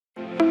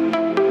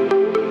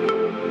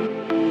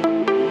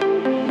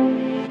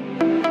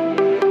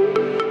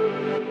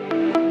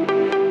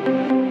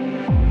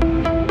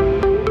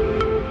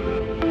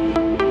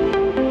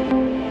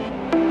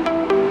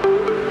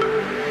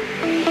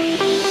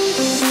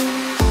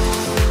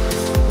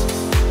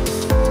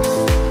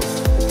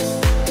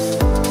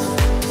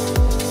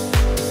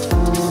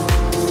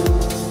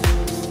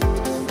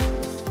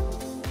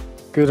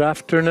Good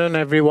afternoon,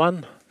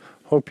 everyone.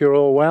 Hope you're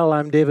all well.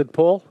 I'm David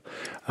Paul.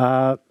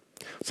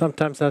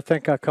 Sometimes I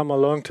think I come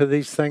along to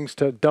these things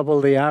to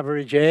double the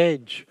average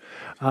age.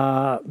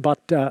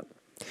 But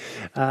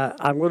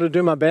I'm going to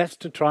do my best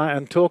to try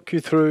and talk you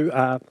through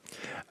the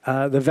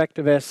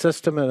VectorVest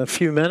system in a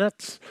few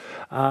minutes.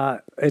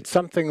 It's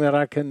something that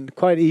I can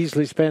quite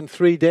easily spend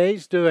 3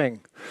 days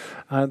doing.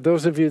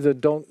 Those of you that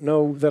don't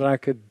know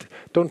that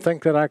don't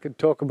think that I could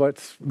talk about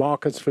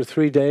markets for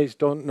 3 days,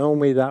 don't know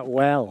me that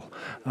well.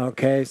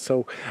 Okay,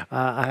 so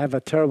I have a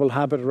terrible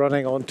habit of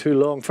running on too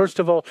long. First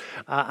of all,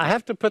 I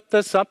have to put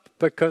this up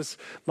because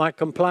my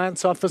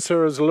compliance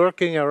officer is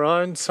lurking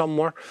around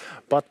somewhere.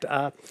 But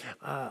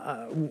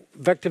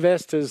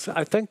VectorVest is,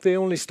 I think, the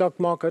only stock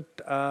market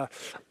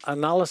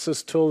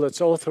analysis tool that's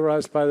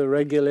authorized by the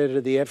regulator,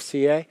 the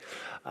FCA.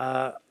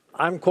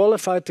 I'm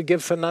qualified to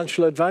give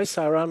financial advice.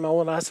 I ran my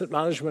own asset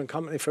management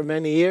company for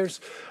many years,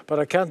 but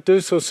I can't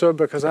do so, sir,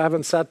 because I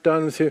haven't sat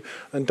down with you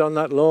and done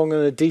that long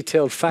and a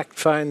detailed fact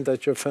find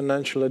that your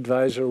financial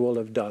advisor will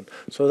have done.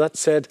 So that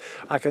said,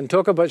 I can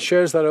talk about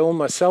shares that I own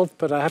myself,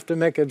 but I have to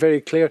make it very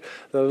clear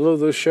that although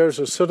those shares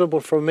are suitable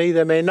for me,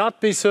 they may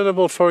not be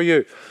suitable for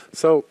you.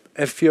 So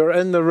if you're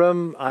in the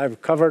room,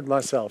 I've covered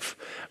myself.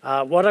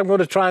 What I'm going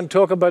to try and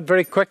talk about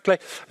very quickly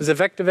is the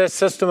VectorVest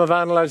system of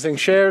analyzing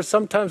shares.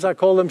 Sometimes I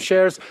call them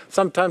shares,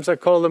 sometimes I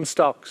call them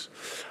stocks.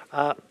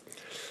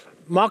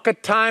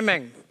 Market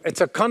timing.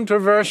 It's a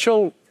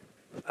controversial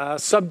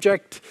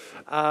subject,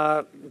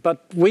 but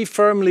we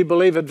firmly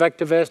believe at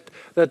VectorVest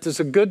that there's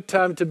a good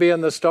time to be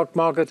in the stock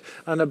market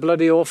and a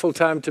bloody awful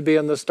time to be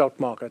in the stock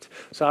market.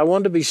 So I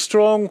want to be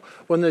strong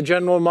when the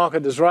general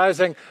market is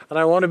rising, and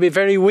I want to be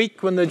very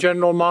weak when the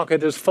general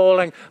market is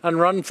falling and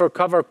run for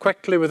cover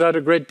quickly without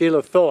a great deal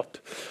of thought.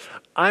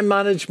 I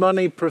manage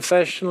money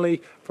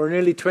professionally for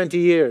nearly 20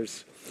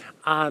 years,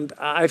 and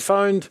I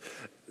found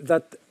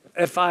that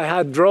if I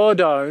had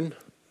drawdown,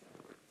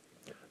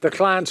 the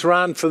clients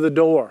ran for the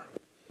door.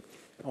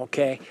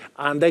 Okay,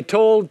 and they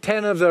told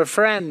 10 of their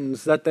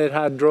friends that they'd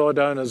had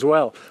drawdown as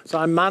well. So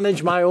I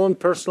manage my own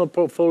personal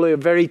portfolio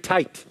very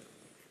tight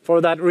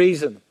for that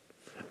reason.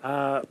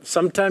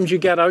 Sometimes you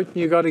get out and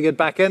you got to get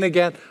back in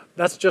again.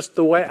 That's just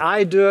the way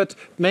I do it.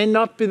 May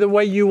not be the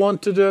way you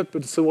want to do it,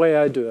 but it's the way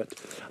I do it.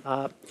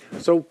 The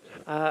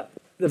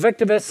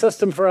VectorVest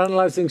system for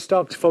analyzing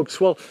stocks, folks.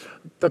 Well,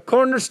 the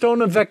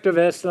cornerstone of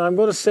VectorVest, and I'm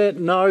going to say it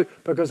now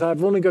because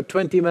I've only got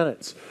 20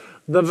 minutes.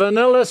 The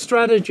vanilla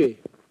strategy.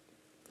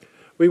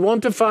 We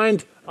want to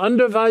find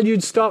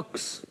undervalued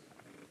stocks,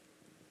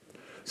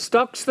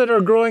 stocks that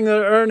are growing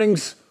their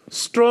earnings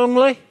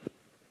strongly,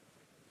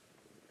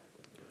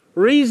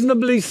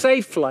 reasonably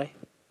safely,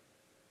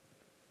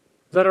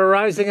 that are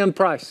rising in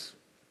price.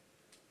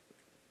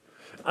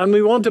 And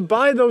we want to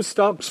buy those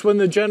stocks when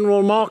the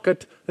general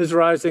market is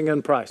rising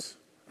in price.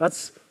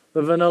 That's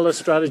the vanilla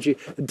strategy.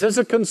 It is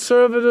a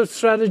conservative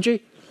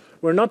strategy.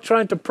 We're not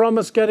trying to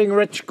promise getting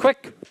rich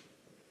quick.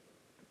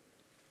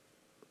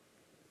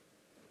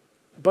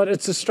 But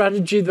it's a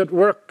strategy that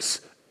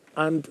works.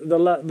 And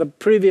the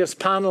previous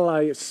panel,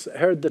 I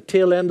heard the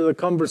tail end of the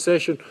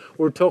conversation,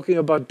 we're talking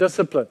about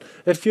discipline.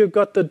 If you've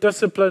got the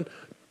discipline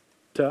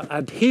to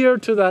adhere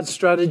to that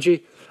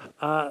strategy,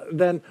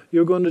 then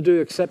you're going to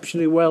do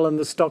exceptionally well in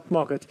the stock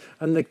market.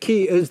 And the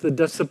key is the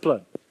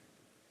discipline.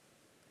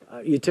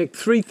 You take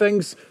 3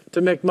 things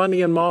to make money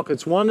in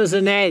markets. One is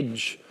an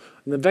edge.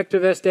 And the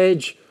VectorVest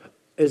edge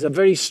is a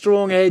very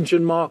strong edge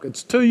in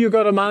markets. 2, you've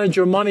got to manage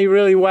your money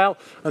really well.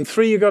 And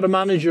 3, you've got to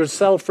manage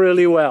yourself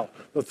really well.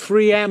 The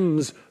 3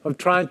 M's of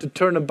trying to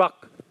turn a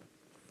buck.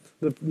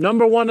 The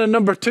number 1 and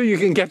number 2 you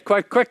can get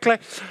quite quickly.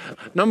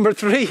 Number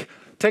 3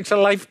 takes a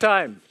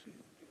lifetime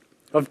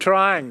of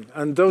trying.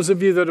 And those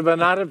of you that have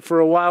been at it for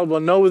a while will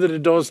know that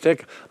it does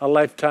take a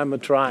lifetime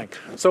of trying.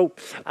 So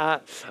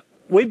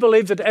we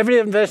believe that every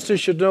investor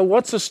should know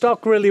what's a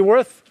stock really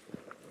worth?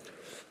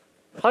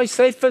 How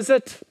safe is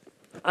it?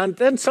 And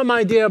then some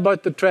idea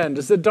about the trend.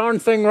 Is the darn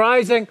thing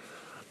rising?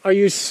 Are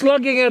you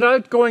slugging it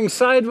out, going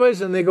sideways,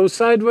 and they go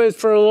sideways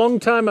for a long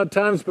time at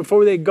times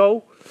before they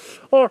go?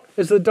 Or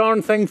is the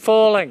darn thing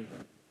falling?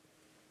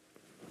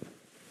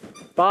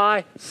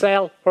 Buy,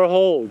 sell, or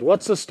hold.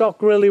 What's the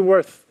stock really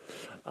worth?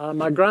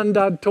 My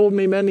granddad told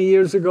me many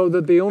years ago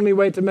that the only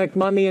way to make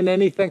money in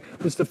anything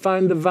was to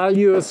find the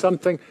value of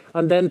something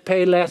and then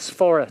pay less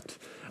for it.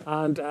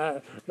 And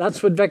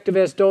that's what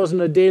VectorVest does on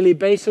a daily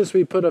basis.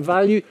 We put a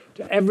value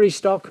to every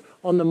stock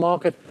on the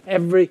market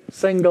every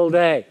single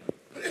day.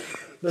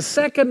 The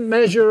second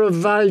measure of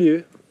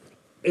value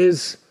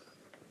is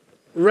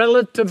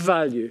relative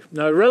value.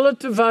 Now,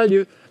 relative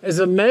value is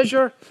a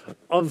measure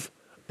of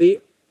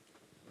the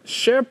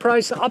share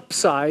price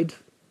upside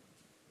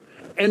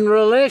in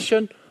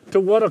relation to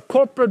what a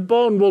corporate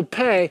bond will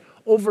pay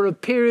over a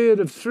period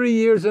of 3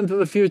 years into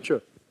the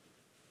future.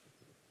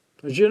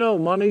 As you know,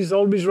 money's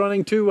always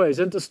running 2 ways,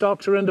 into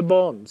stocks or into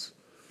bonds.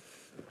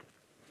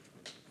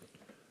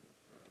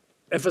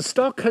 If a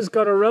stock has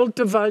got a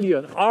relative value,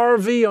 an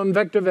RV on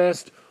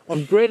VectorVest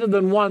of greater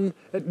than 1,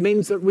 it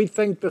means that we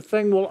think the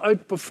thing will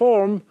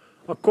outperform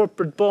a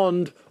corporate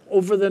bond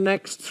over the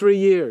next 3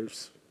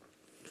 years.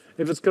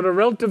 If it's got a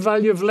relative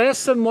value of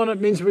less than 1, it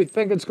means we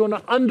think it's going to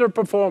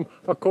underperform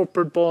a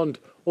corporate bond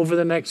over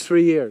the next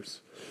 3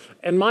 years.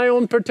 In my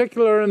own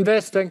particular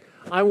investing,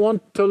 I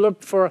want to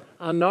look for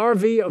an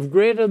RV of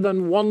greater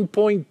than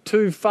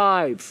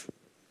 1.25.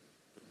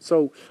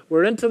 So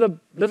we're into the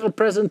little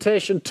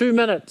presentation, 2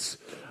 minutes.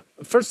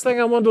 First thing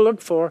I want to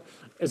look for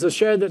is a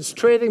share that's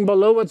trading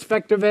below its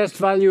VectorVest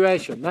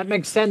valuation. That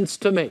makes sense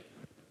to me.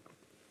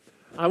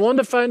 I want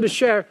to find a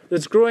share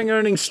that's growing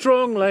earnings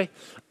strongly,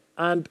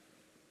 and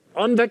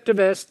on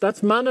VectorVest,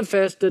 that's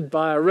manifested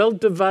by a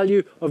relative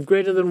value of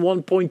greater than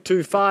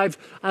 1.25,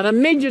 and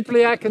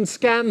immediately I can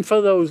scan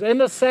for those.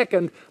 In a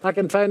second, I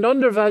can find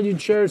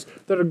undervalued shares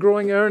that are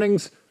growing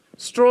earnings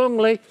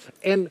strongly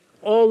in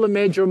all the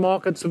major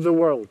markets of the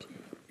world.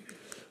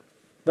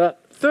 The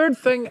third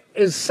thing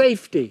is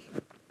safety.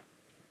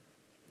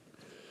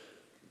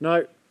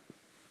 Now,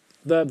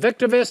 the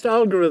VectorVest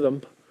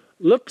algorithm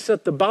looks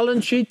at the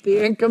balance sheet,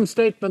 the income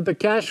statement, the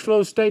cash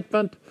flow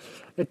statement.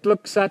 It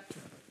looks at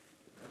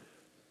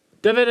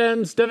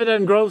dividends,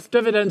 dividend growth,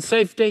 dividend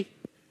safety.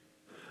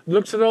 It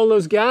looks at all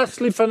those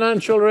ghastly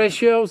financial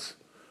ratios.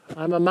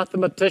 I'm a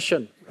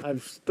mathematician.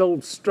 I've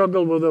still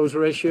struggled with those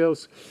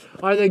ratios.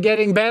 Are they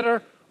getting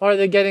better or are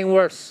they getting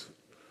worse?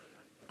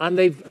 And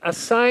they've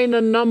assigned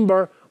a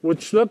number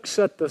which looks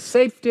at the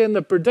safety and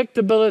the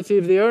predictability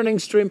of the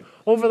earnings stream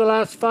over the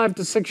last 5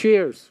 to 6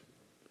 years.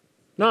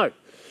 Now,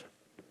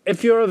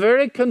 if you're a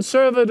very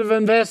conservative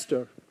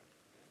investor,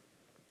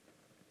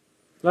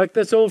 like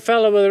this old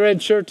fellow with a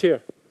red shirt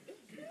here,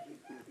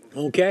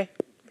 okay?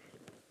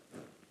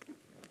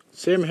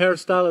 Same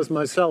hairstyle as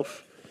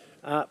myself.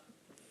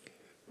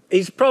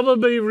 He's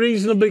probably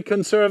reasonably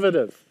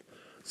conservative.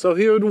 So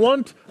he would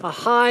want a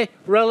high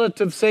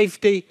relative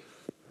safety,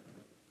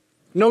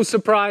 no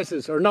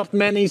surprises, or not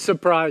many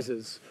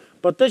surprises.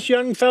 But this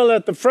young fella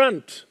at the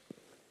front,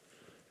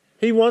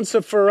 he wants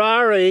a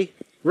Ferrari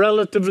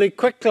relatively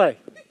quickly.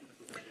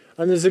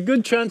 And there's a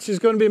good chance he's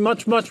going to be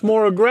much, much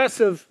more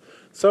aggressive.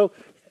 So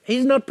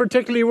he's not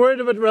particularly worried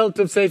about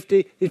relative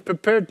safety. He's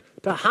prepared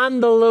to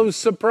handle those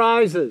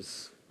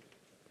surprises.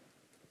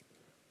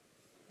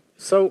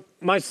 So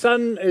my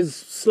son is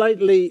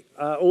slightly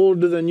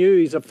older than you.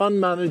 He's a fund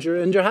manager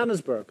in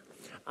Johannesburg.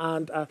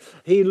 And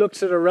he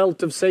looks at a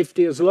relative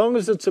safety. As long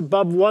as it's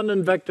above 1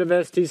 in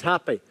VectorVest, he's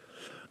happy.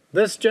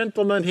 This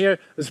gentleman here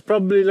is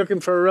probably looking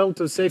for a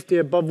relative safety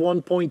above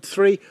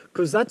 1.3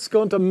 because that's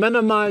going to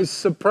minimize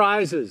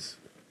surprises.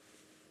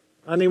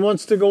 And he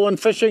wants to go on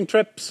fishing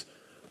trips,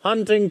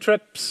 hunting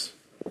trips,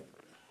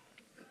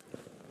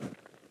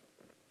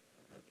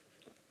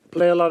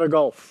 play a lot of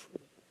golf.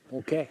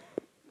 Okay.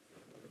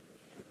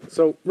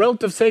 So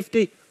relative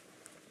safety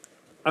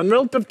and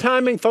relative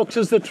timing, folks,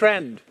 is the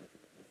trend.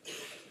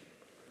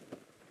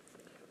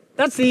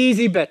 That's the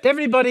easy bit.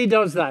 Everybody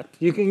does that.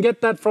 You can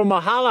get that from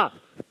Mahala.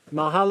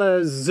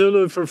 Mahala is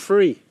Zulu for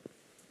free.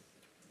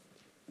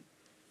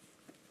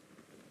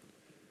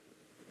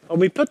 And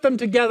we put them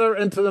together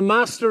into the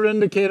master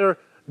indicator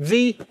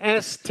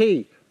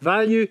VST,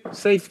 value,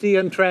 safety,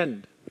 and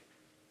trend.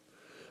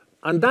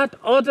 And that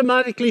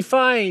automatically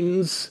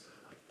finds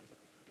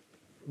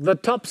the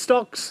top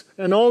stocks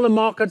in all the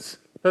markets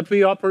that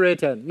we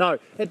operate in. Now,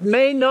 it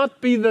may not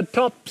be the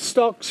top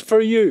stocks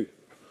for you,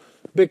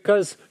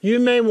 because you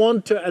may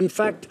want to, in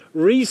fact,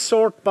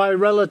 resort by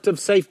relative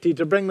safety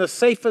to bring the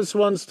safest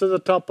ones to the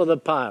top of the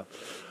pile.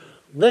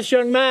 This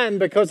young man,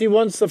 because he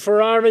wants the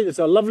Ferrari, there's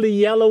a lovely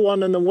yellow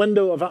one in the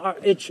window of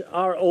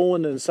H.R.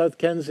 Owen in South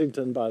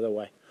Kensington, by the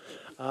way.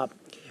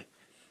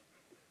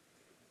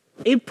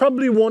 He'd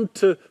probably want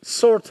to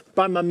sort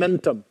by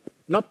momentum,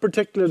 not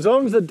particular, as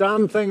long as the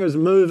damn thing is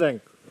moving.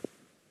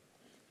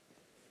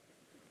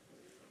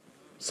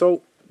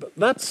 So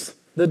that's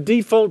the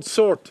default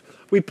sort.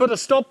 We put a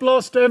stop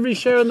loss to every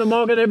share in the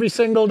market every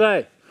single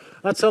day.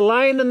 That's a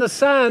line in the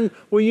sand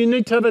where you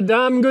need to have a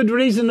damn good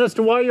reason as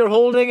to why you're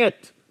holding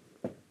it.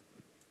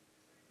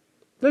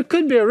 There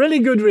could be a really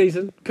good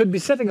reason. It could be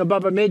sitting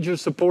above a major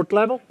support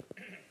level.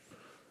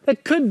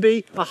 It could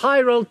be a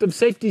high relative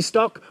safety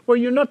stock where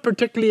you're not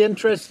particularly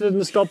interested in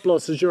the stop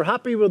losses. You're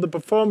happy with the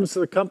performance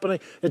of the company.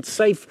 It's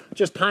safe.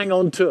 Just hang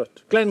on to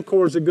it.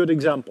 Glencore is a good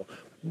example.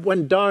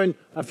 Went down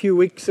a few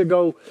weeks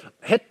ago,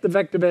 hit the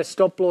VectorVest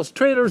stop loss.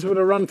 Traders would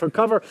have run for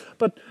cover,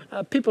 but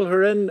people who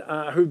are in,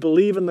 who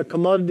believe in the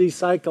commodity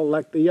cycle,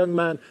 like the young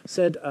man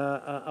said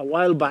a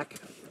while back,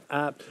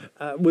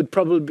 would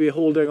probably be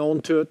holding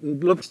on to it.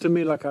 And it looks to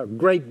me like a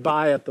great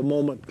buy at the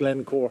moment,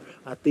 Glencore,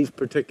 at these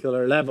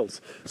particular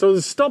levels. So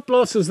the stop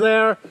loss is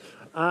there,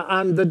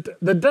 and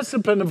the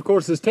discipline, of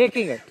course, is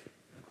taking it.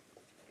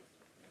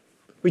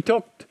 We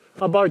talked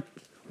about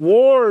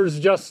wars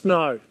just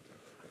now.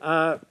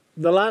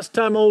 The last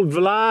time old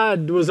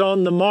Vlad was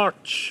on the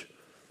march,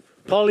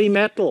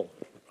 Polymetal,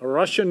 a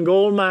Russian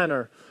gold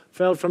miner,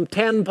 fell from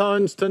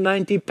 £10 to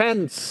 90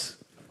 pence.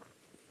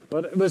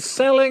 But it was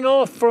selling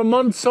off for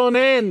months on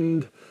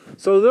end.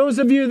 So those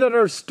of you that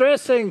are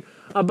stressing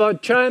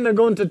about China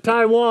going to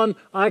Taiwan,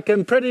 I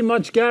can pretty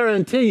much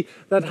guarantee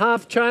that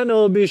half China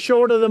will be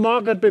short of the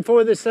market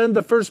before they send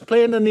the first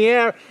plane in the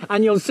air,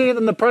 and you'll see it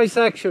in the price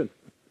action.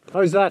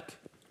 How's that?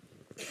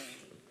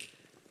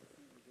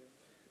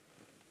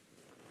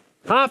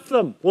 Half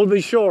them will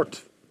be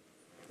short.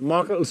 The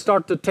market will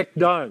start to tick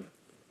down.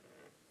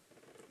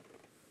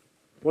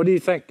 What do you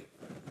think?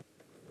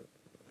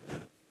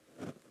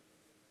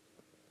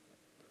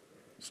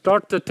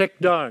 Start to tick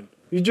down.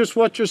 You just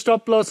watch your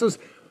stop losses.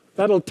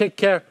 That'll take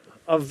care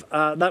of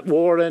that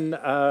war in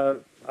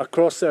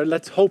across there.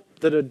 Let's hope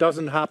that it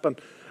doesn't happen.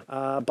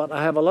 But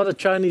I have a lot of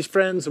Chinese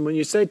friends, and when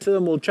you say to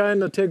them, will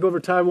China take over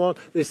Taiwan?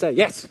 They say,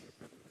 yes,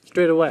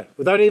 straight away,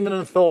 without even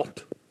a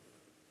thought.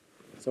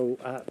 So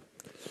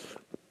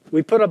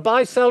we put a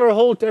buy-seller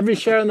hold to every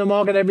share in the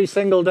market every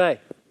single day.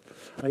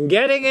 And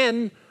getting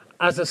in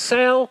as a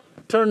sell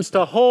turns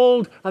to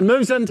hold and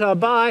moves into a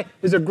buy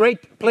is a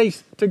great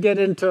place to get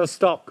into a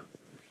stock.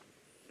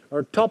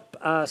 Our top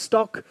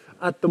stock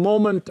at the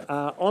moment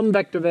on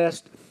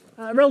VectorVest,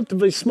 a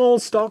relatively small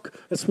stock.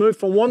 It's moved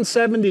from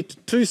 170 to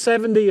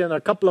 270 in a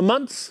couple of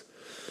months.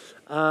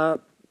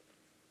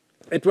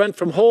 It went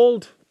from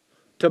hold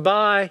to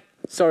buy,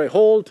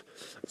 hold.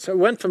 So it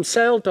went from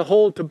sell to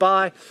hold to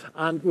buy,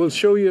 and we'll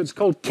show you. It's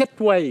called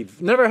Kitwave.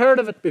 Never heard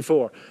of it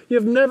before.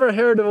 You've never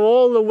heard of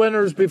all the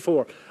winners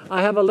before.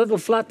 I have a little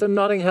flat in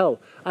Notting Hill.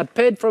 I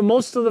paid for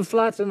most of the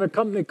flats in a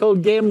company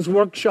called Games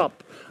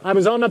Workshop. I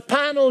was on a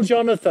panel,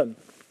 Jonathan,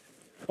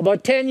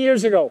 about 10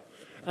 years ago.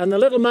 And the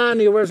little man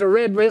who wears a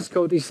red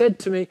waistcoat, he said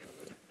to me,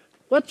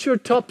 what's your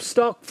top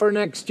stock for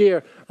next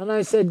year? And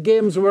I said,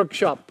 Games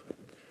Workshop.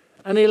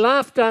 And he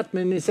laughed at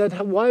me and he said,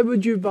 why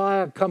would you buy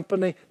a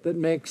company that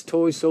makes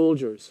toy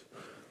soldiers?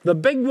 The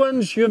big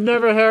ones you've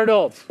never heard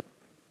of.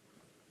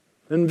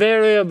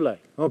 Invariably,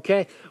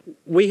 okay?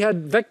 We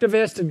had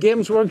VectorVest at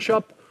Games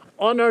Workshop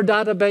on our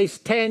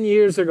database 10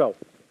 years ago.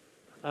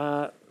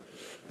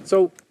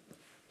 So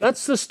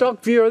that's the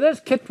stock viewer.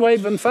 There's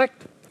Kitwave, in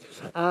fact.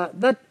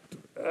 That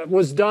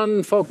was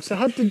done, folks. I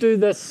had to do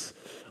this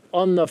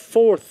on the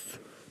 4th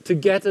to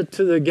get it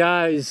to the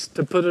guys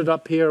to put it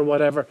up here or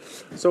whatever.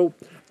 So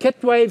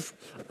Kitwave,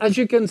 as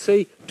you can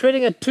see,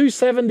 trading at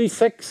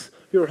 276.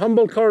 Your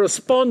humble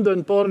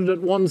correspondent bought it at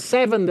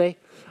 170.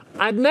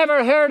 I'd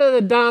never heard of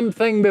the damn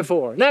thing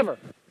before. Never.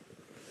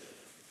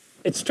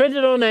 It's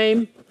traded on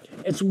AIM.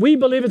 We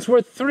believe it's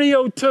worth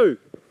 302.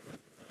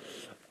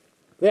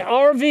 The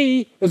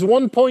RV is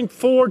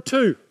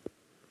 1.42.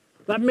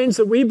 That means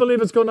that we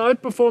believe it's going to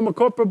outperform a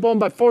corporate bond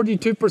by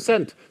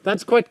 42%.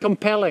 That's quite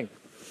compelling.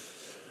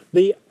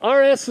 The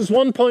RS is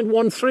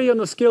 1.13 on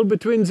a scale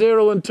between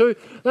 0 and 2.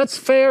 That's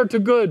fair to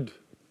good.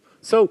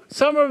 So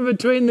somewhere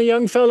between the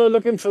young fellow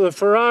looking for the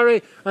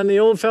Ferrari and the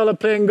old fellow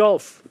playing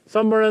golf.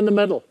 Somewhere in the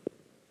middle.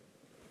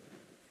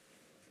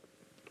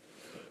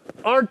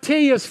 RT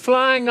is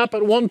flying up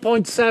at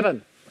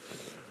 1.7.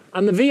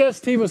 And the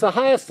VST was the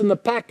highest in the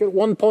pack at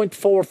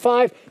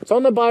 1.45. It's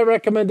on the buy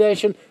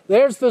recommendation.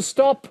 There's the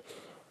stop.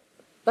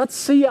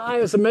 That's CI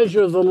as a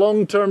measure of the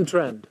long-term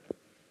trend.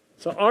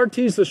 So RT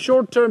is the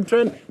short-term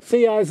trend.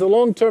 CI is the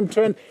long-term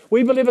trend.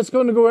 We believe it's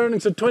going to grow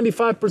earnings at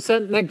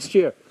 25% next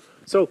year.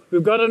 So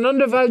we've got an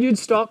undervalued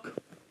stock.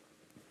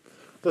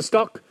 The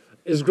stock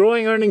is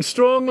growing earnings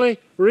strongly,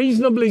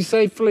 reasonably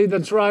safely,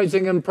 that's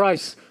rising in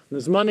price.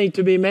 There's money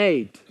to be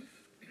made.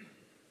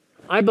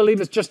 I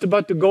believe it's just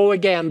about to go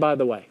again, by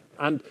the way.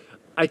 And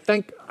I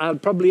think I'll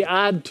probably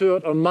add to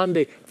it on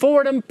Monday.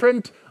 Forward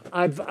imprint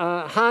I've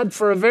had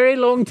for a very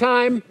long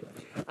time.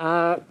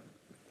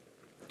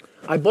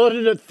 I bought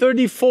it at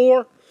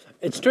 34.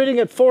 It's trading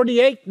at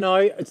 48 now.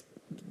 It's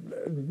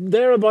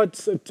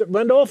thereabouts. It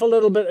went off a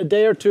little bit a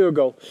day or two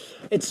ago.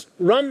 It's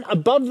run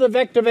above the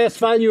VectorVest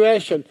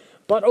valuation.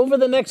 But over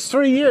the next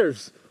 3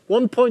 years,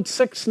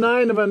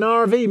 1.69 of an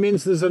RV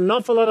means there's an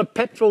awful lot of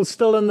petrol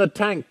still in the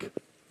tank.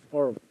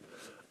 Or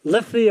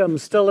lithium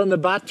still in the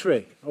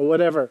battery, or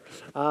whatever.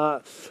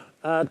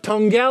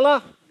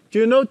 Tongela, do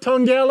you know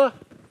Tongela?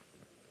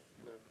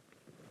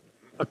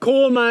 A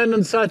coal mine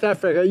in South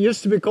Africa. It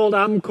used to be called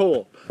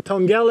Amcoal.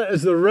 Tongela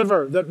is the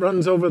river that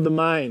runs over the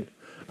mine.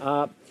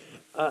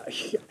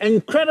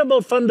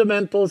 Incredible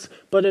fundamentals,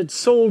 but it's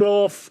sold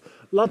off.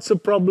 Lots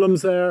of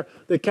problems there.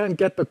 They can't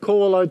get the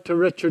coal out to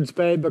Richards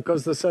Bay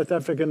because the South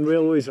African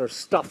railways are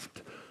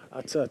stuffed.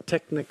 That's a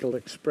technical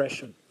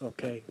expression,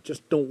 okay?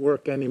 Just don't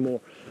work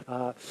anymore.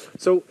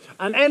 So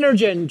an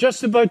Energen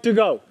just about to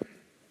go.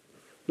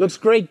 Looks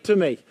great to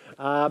me.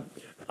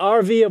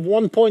 RV of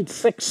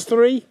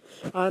 1.63.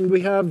 And we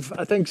have,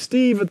 I think,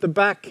 Steve at the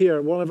back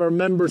here, one of our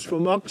members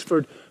from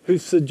Oxford, who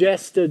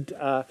suggested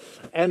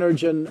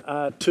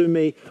Energen to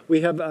me.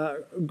 We have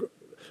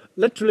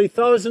literally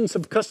thousands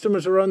of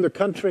customers around the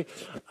country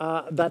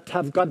that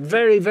have got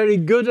very, very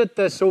good at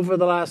this over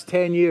the last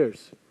 10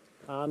 years.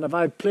 And if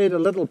I've played a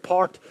little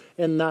part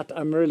in that,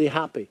 I'm really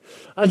happy.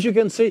 As you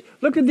can see,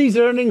 look at these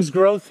earnings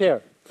growth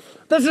here.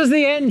 This is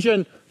the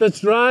engine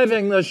that's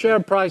driving the share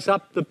price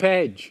up the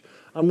page.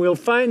 And we'll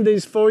find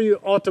these for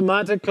you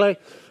automatically.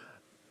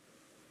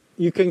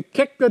 You can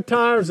kick the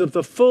tires of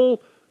the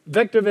full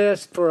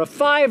VectorVest for a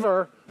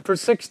 $5 for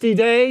 60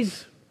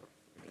 days.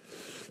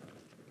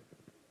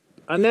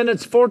 And then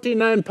it's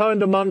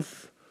 £49 a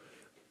month.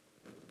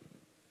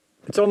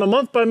 It's on a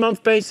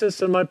month-by-month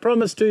basis, and my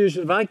promise to you is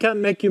if I can't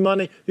make you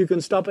money, you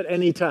can stop at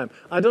any time.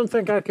 I don't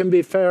think I can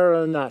be fairer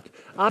than that.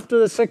 After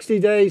the 60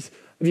 days,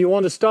 if you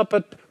want to stop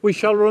it, we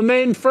shall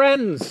remain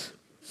friends.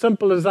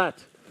 Simple as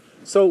that.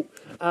 So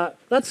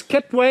that's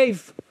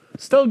Kitwave,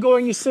 still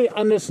going, you see,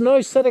 and it's now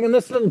sitting in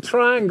this little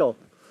triangle.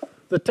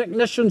 The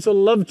technicians will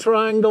love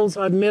triangles.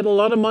 I've made a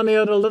lot of money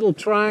out of little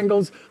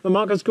triangles. The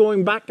market's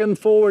going back and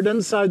forward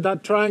inside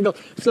that triangle.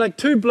 It's like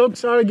two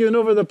blokes arguing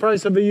over the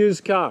price of a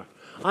used car.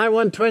 I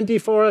want 20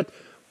 for it.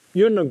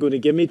 You're not going to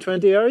give me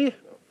 20, are you?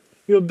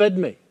 You'll bid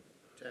me.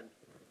 10.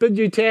 Bid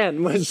you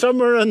 10. Well,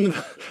 somewhere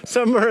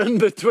in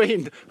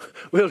between,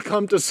 we'll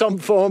come to some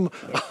form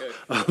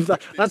of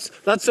that.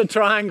 That's a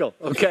triangle,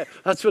 okay?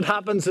 That's what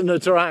happens in a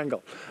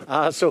triangle.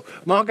 So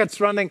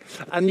market's running,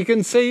 and you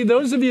can see,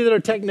 those of you that are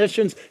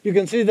technicians, you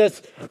can see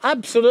this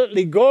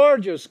absolutely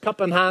gorgeous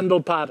cup and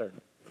handle pattern.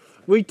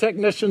 We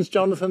technicians,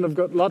 Jonathan, have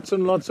got lots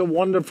and lots of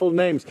wonderful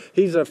names.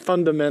 He's a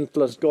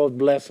fundamentalist, God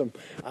bless him.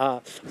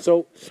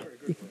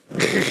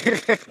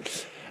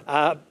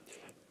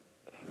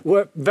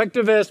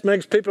 VectorVest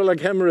makes people like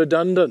him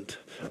redundant.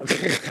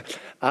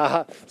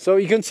 So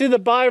you can see the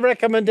buy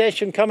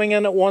recommendation coming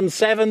in at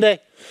 170,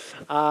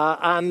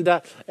 and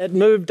it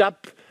moved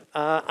up.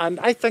 And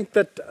I think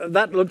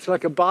that looks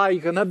like a buy. You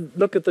can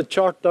look at the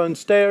chart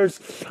downstairs.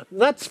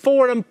 That's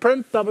 4 in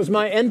print. That was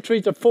my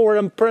entry to 4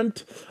 in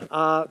print.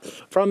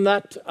 From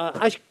that,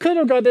 I could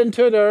have got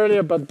into it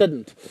earlier, but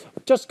didn't.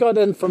 Just got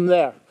in from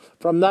there.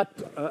 From that,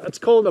 it's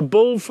called a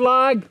bull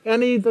flag.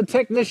 Any of the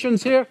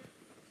technicians here?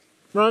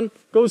 Run,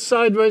 goes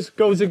sideways,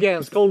 goes again.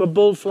 It's called a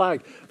bull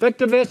flag.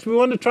 VectorVest, we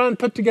want to try and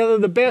put together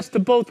the best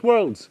of both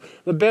worlds.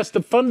 The best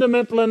of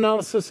fundamental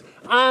analysis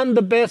and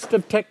the best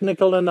of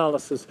technical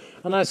analysis.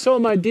 And I saw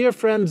my dear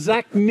friend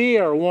Zach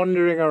Meir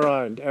wandering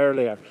around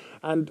earlier.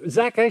 And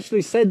Zach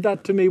actually said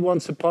that to me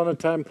once upon a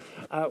time.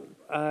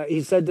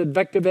 He said that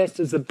VectorVest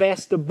is the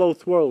best of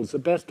both worlds. The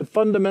best of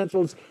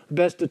fundamentals, the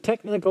best of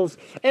technicals,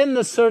 in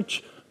the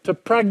search to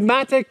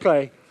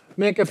pragmatically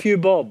make a few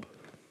bob.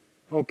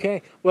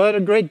 Okay, without a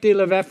great deal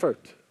of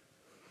effort.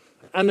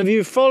 And if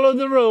you follow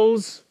the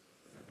rules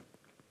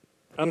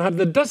and have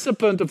the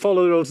discipline to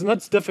follow the rules, and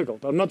that's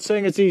difficult, I'm not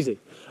saying it's easy,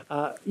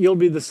 you'll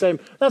be the same.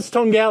 That's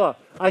Tongela.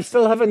 I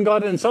still haven't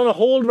got in. It's on a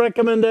hold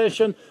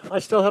recommendation. I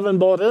still haven't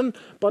bought in,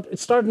 but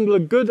it's starting to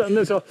look good. And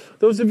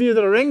those of you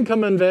that are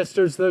income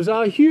investors, there's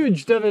a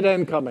huge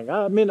dividend coming.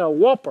 I mean, a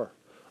whopper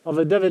of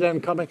a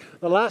dividend coming.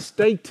 The last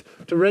date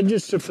to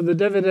register for the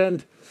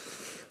dividend,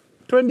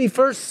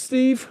 21st,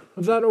 Steve,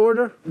 of that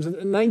order? Was it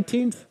the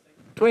 19th?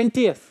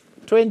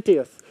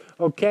 20th.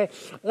 Okay.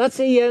 That's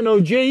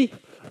ENOG.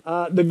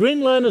 The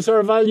green line is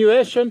our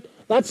valuation.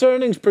 That's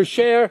earnings per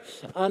share.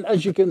 And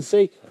as you can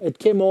see, it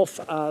came off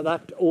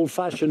that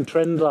old-fashioned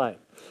trend line.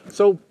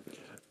 So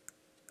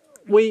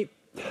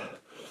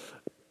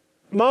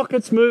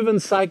markets move in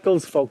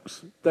cycles,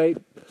 folks.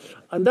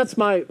 And that's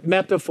my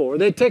metaphor.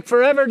 They take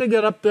forever to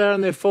get up there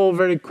and they fall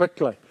very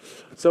quickly.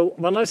 So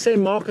when I say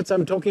markets,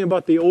 I'm talking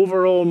about the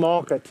overall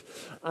market.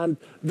 And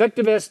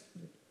VectorVest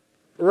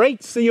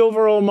rates the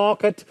overall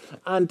market.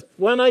 And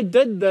when I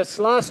did this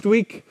last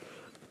week,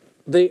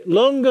 the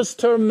longest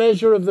term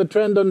measure of the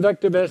trend on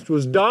VectorVest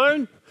was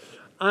down.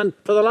 And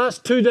for the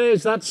last 2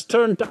 days, that's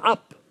turned to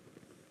up.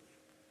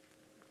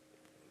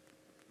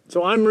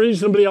 So I'm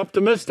reasonably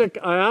optimistic.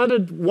 I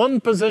added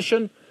one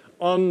position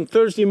on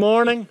Thursday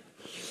morning.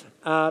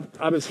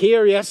 I was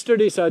here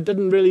yesterday, so I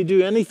didn't really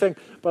do anything,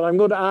 but I'm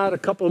going to add a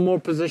couple more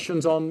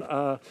positions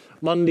on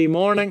Monday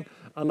morning,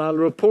 and I'll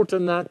report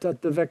on that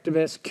at the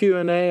VectorVest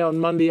Q&A on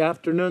Monday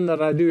afternoon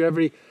that I do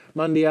every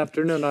Monday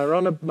afternoon. I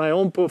run my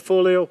own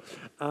portfolio,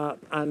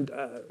 and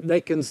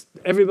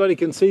everybody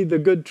can see the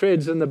good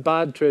trades and the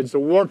bad trades, the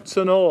warts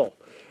and all.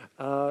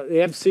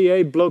 The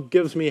FCA bloke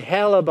gives me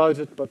hell about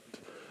it, but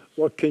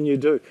what can you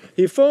do?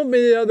 He phoned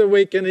me the other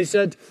week and he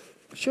said,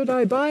 should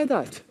I buy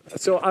that?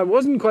 So I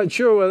wasn't quite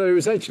sure whether he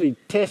was actually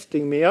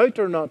testing me out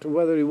or not, or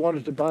whether he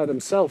wanted to buy it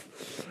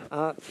himself.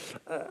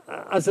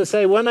 As I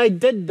say, when I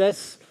did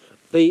this,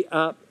 the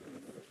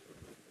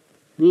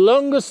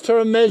longest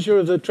term measure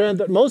of the trend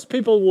that most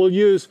people will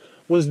use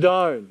was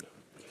down.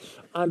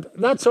 And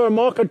that's our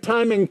market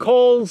timing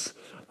calls.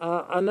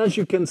 And as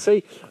you can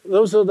see,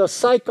 those are the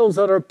cycles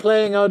that are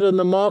playing out in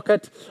the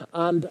market.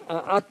 And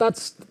at that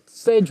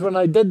stage when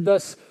I did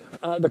this,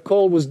 the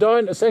call was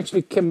down. It's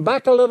actually came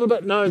back a little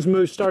bit. Now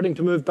it's starting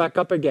to move back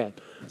up again.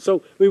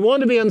 So we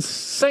want to be in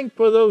sync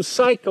with those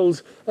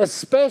cycles,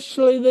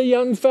 especially the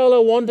young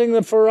fellow wanting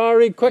the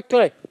Ferrari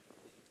quickly.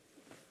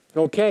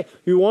 Okay,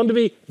 you want to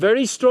be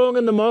very strong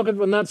in the market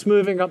when that's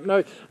moving up.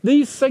 Now,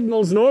 these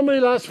signals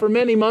normally last for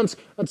many months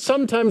and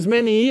sometimes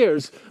many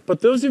years. But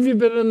those of you who've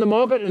been in the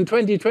market in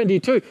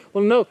 2022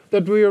 will know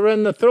that we were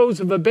in the throes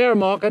of a bear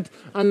market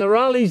and the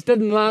rallies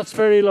didn't last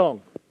very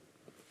long.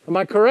 Am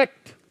I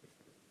correct?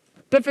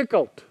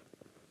 Difficult.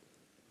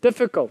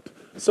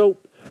 So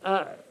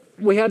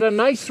We had a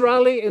nice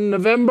rally in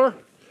November,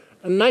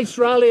 a nice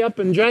rally up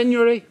in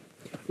January.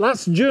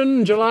 Last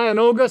June, July, and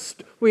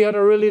August, we had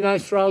a really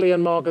nice rally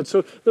in markets.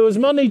 So there was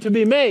money to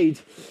be made.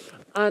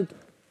 And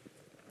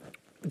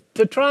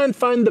to try and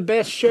find the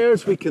best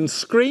shares, we can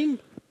screen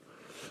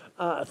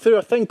through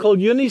a thing called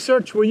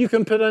Unisearch, where you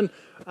can put in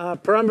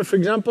parameter. For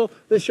example,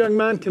 this young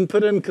man can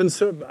put in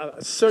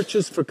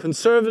searches for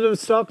conservative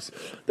stocks.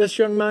 This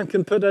young man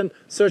can put in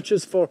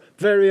searches for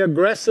very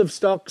aggressive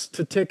stocks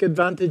to take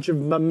advantage of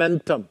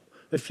momentum,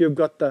 if you've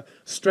got the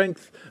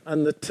strength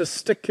and the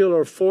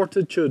testicular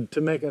fortitude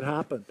to make it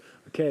happen.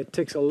 Okay, it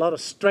takes a lot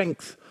of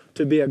strength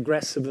to be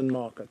aggressive in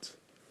markets.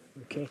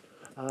 Okay,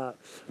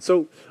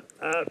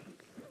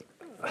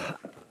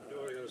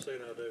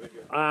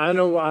 I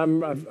know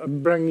I'm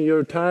bringing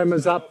your time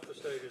is up.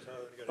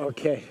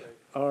 Okay,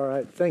 all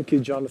right. Thank you,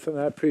 Jonathan.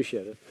 I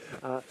appreciate it.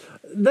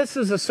 This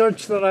is a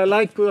search that I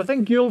like. I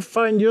think you'll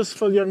find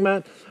useful, young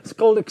man. It's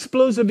called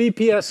explosive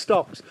EPS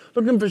stocks.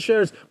 Looking for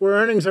shares where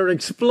earnings are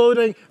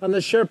exploding and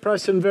the share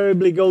price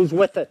invariably goes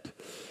with it.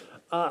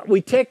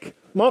 We take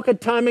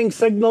market timing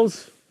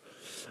signals,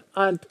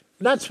 and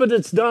that's what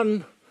it's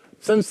done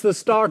since the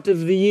start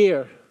of the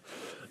year.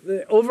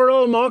 The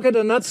overall market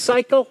in that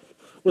cycle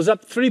was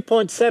up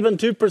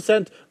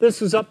 3.72%.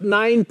 This was up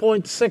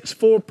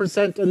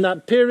 9.64% in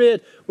that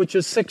period, which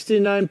is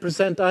 69%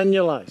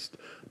 annualized.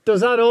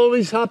 Does that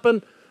always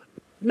happen?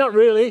 Not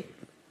really.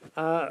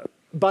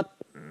 But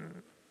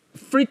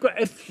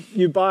if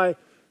you buy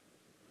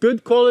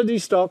good quality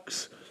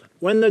stocks,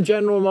 when the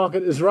general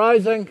market is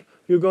rising,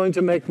 you're going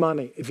to make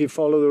money if you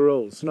follow the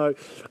rules. Now,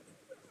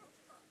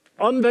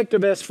 on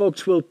VectorVest,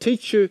 folks, will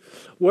teach you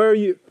where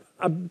you...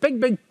 A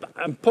big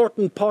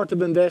important part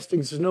of investing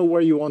is to know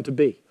where you want to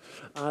be.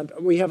 And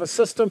we have a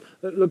system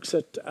that looks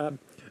at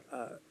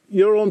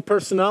your own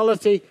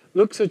personality,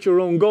 looks at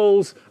your own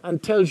goals,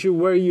 and tells you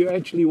where you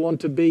actually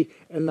want to be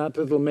in that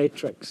little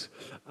matrix.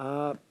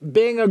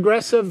 Being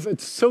aggressive,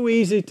 it's so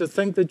easy to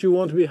think that you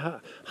want to be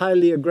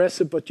highly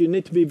aggressive, but you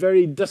need to be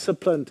very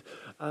disciplined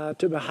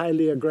to be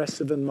highly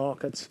aggressive in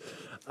markets.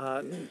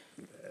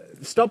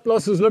 Stop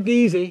losses look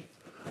easy,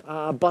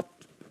 but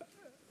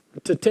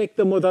to take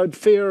them without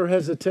fear or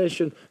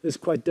hesitation is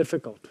quite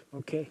difficult,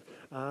 okay?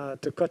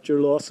 To cut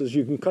your losses.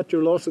 You can cut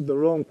your loss at the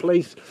wrong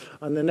place,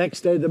 and the next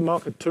day the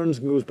market turns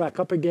and goes back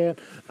up again,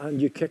 and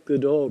you kick the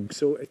dog.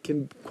 So it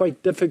can be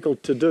quite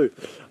difficult to do.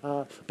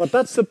 But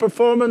that's the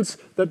performance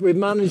that we've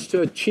managed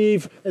to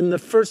achieve in the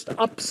first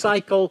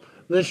upcycle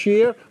this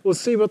year. We'll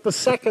see what the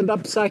second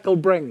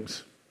upcycle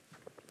brings.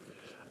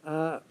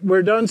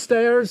 We're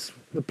downstairs.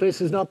 The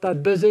place is not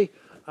that busy.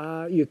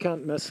 You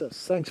can't miss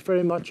us. Thanks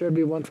very much,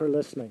 everyone, for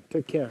listening.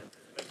 Take care.